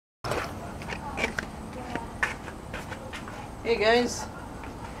Hey guys,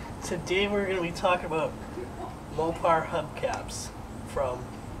 today we're going to be talking about Mopar hubcaps from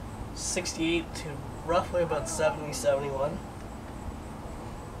 68 to roughly about 70, 71.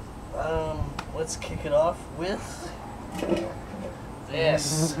 Let's kick it off with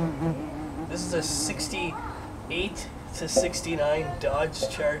this. This is a 68 to 69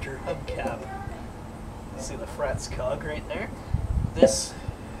 Dodge Charger hubcap. See the Frat's cog right there? This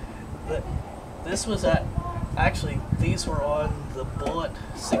was at, actually these were on the Bullet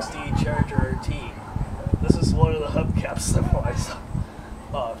 68 Charger RT. This is one of the hubcaps that I saw.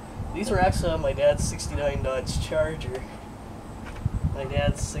 These were actually on my dad's 69 Dodge Charger. My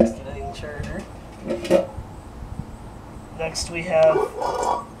dad's 69 Charger. Next we have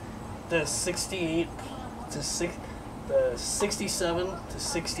the 67 to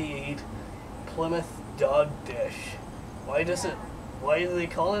 68 Plymouth dog dish. Why do they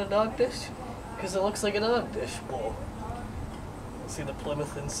call it a dog dish? Because it looks like a dog dish bowl. See the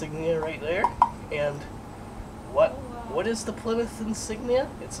Plymouth insignia right there? And what is the Plymouth insignia?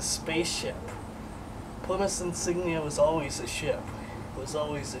 It's a spaceship. Plymouth insignia was always a ship. It was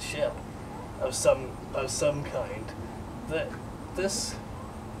always a ship of some kind. This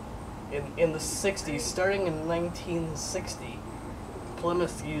in the 60s, starting in 1960,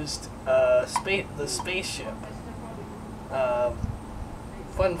 Plymouth used the spaceship.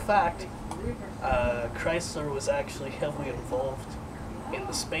 Fun fact, Chrysler was actually heavily involved in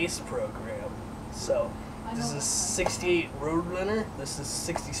the space program. So this is 68 Roadrunner, this is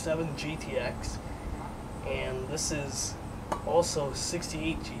 67 GTX, and this is also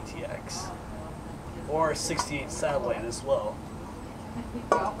 68 GTX, or 68 Satellite as well.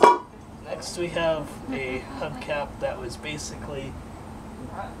 Next we have a hubcap that was basically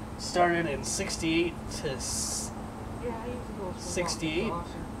started in 68 to 68,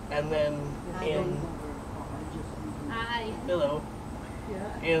 and then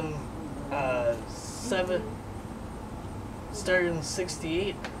started in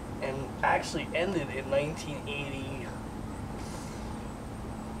 68 and actually ended in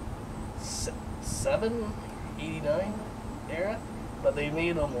 1987, 89 era, but they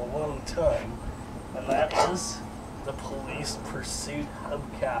made them a long time, and that is the Police Pursuit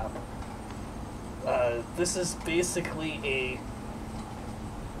hubcap. This is basically a,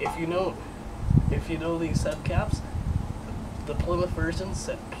 if you know these hubcaps, the Plymouth version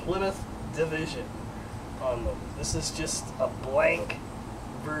said Plymouth Division on them. This is just a blank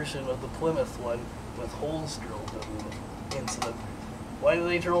version of the Plymouth one with holes drilled into them. Why do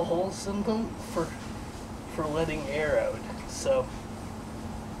they drill holes in them? For letting air out. So,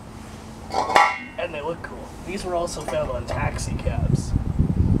 and they look cool. These were also found on taxi cabs.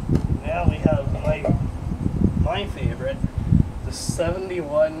 Now we have my favorite, the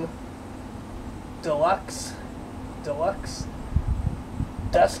 71 Deluxe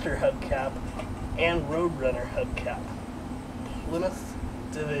Duster hubcap and Roadrunner hubcap. Plymouth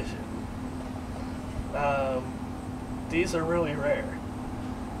Division. These are really rare.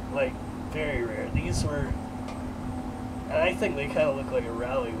 Like, very rare. These were, and I think they kind of look like a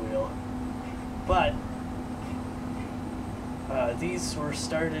rally wheel. But these were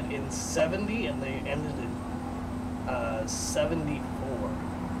started in 70 and they ended in 74.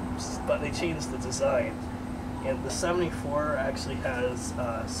 But they changed the design. And the 74 actually has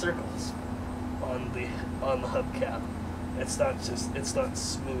circles on the hubcap. It's not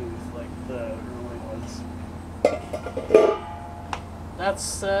smooth like the early ones.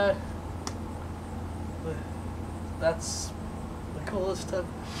 That's the coolest hub.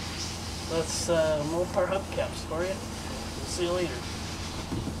 That's Mopar hubcaps for you. We'll see you later.